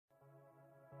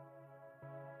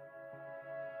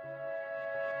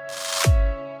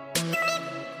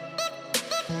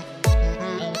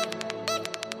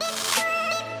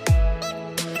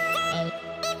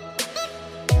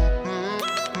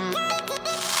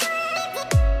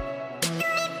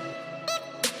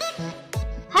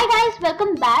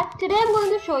welcome back. Today I'm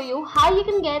going to show you how you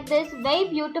can get this very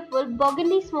beautiful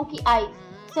burgundy smoky eyes.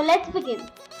 So let's begin.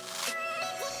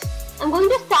 I'm going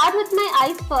to start with my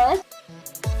eyes first.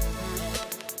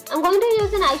 I'm going to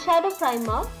use an eyeshadow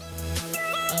primer.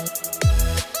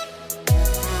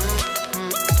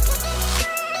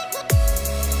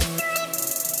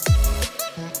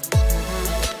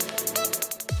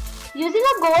 Using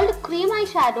a gold cream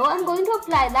eyeshadow, I'm going to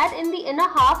apply that in the inner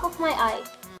half of my eye.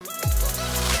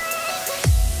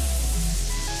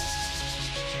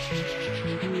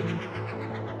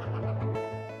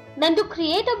 Then to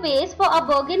create a base for a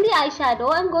burgundy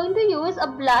eyeshadow, I'm going to use a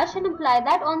blush and apply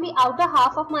that on the outer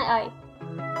half of my eye.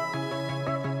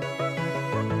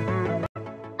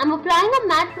 I'm applying a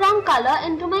matte brown color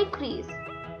into my crease.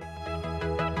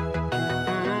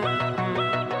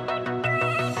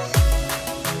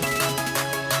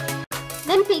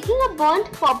 Then taking a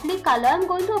burnt purpley color, I'm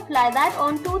going to apply that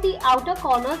onto the outer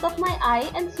corners of my eye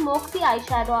and smoke the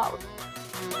eyeshadow out.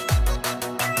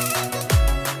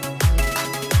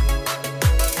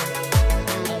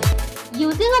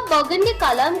 Using a burgundy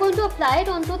color, I'm going to apply it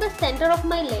onto the center of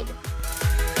my lid.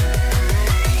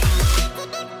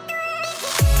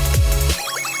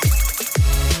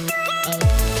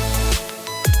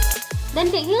 Then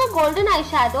taking a golden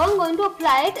eyeshadow, I'm going to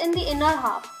apply it in the inner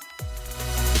half.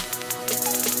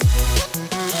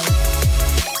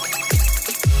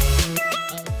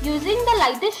 Using the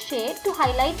lightest shade to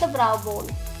highlight the brow bone.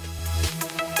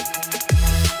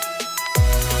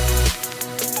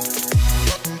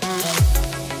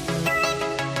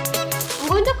 I'm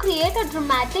going to create a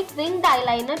dramatic winged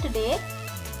eyeliner today.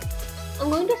 I'm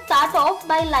going to start off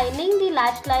by lining the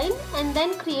lash line and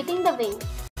then creating the wing.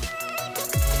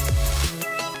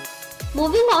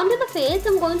 Moving on to the face,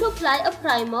 I'm going to apply a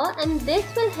primer, and this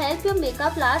will help your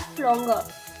makeup last longer.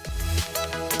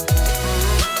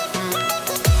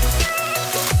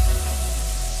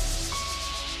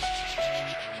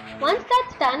 Once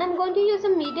that's done, I'm going to use a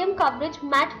medium coverage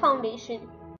matte foundation.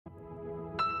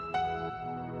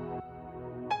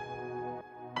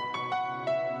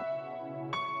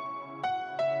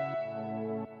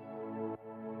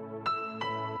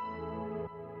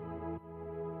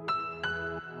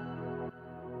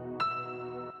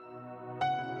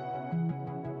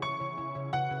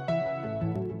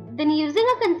 Then using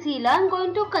a concealer, I'm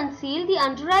going to conceal the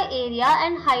under eye area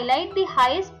and highlight the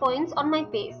highest points on my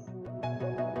face.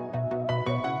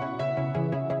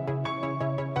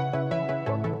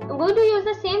 I'm going to use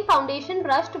the same foundation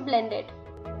brush to blend it.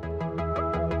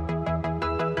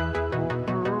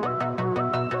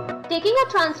 Taking a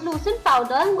translucent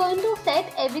powder, I'm going to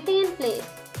set everything in place.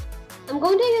 I'm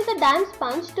going to use a damp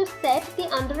sponge to set the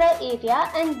under eye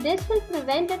area, and this will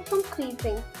prevent it from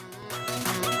creasing.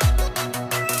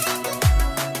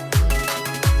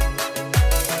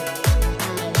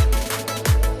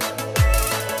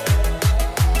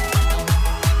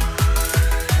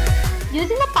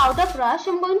 Using a powder brush,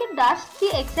 I'm going to dust the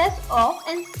excess off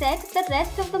and set the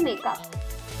rest of the makeup.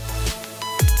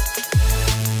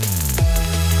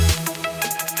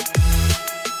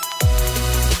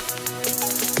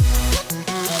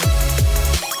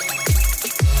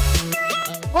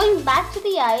 Going back to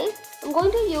the eyes, I'm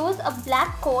going to use a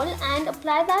black kohl and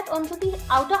apply that onto the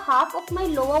outer half of my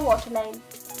lower waterline.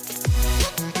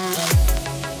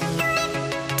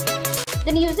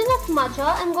 Then using a smudger,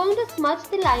 I'm going to smudge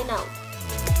the line out.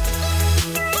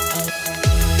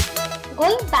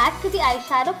 Going back to the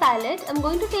eyeshadow palette, I'm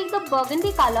going to take the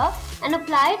burgundy color and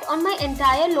apply it on my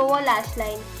entire lower lash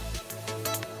line.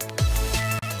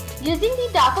 Using the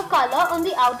darker color on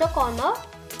the outer corner,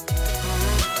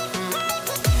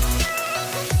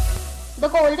 the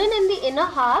golden in the inner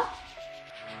half,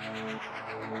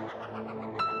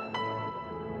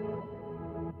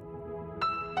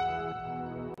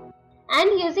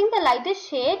 and using the lightest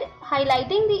shade,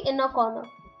 highlighting the inner corner.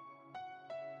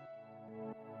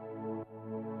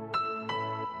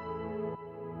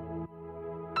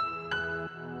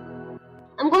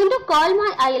 I'm going to curl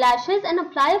my eyelashes and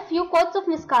apply a few coats of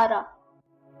mascara.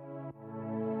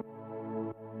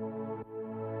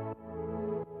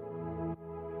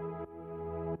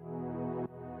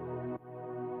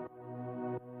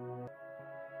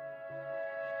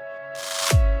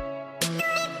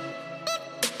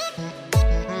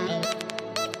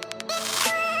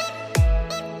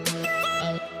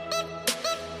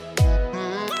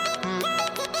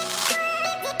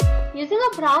 Using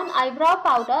a brown eyebrow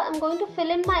powder, I'm going to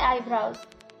fill in my eyebrows.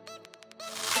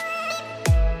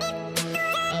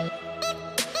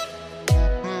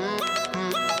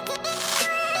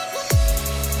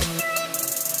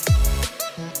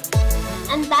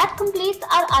 And that completes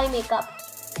our eye makeup.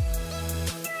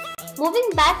 Moving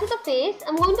back to the face,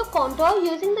 I'm going to contour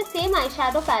using the same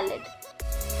eyeshadow palette.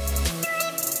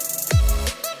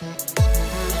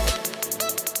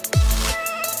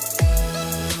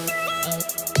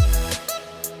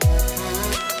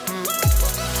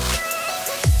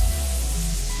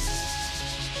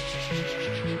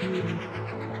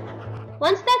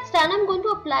 Once that's done, I'm going to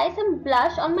apply some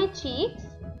blush on my cheeks.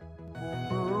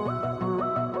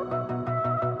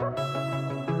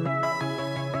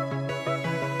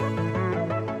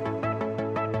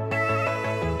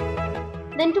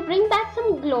 Then to bring back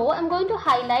some glow, I'm going to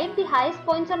highlight the highest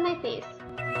points on my face.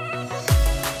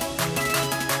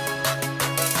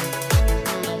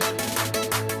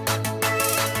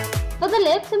 For the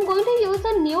lips, I'm going to use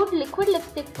a nude liquid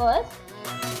lipstick first.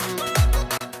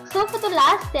 So for the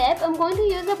last step, I'm going to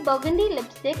use a burgundy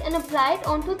lipstick and apply it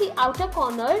onto the outer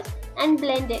corners and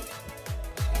blend it.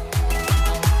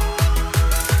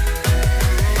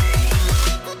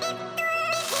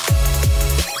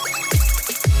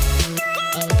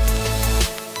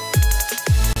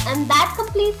 And that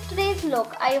completes today's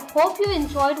look. I hope you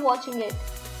enjoyed watching it.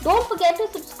 Don't forget to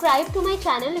subscribe to my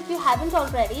channel if you haven't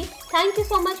already. Thank you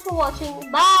so much for watching.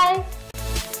 Bye!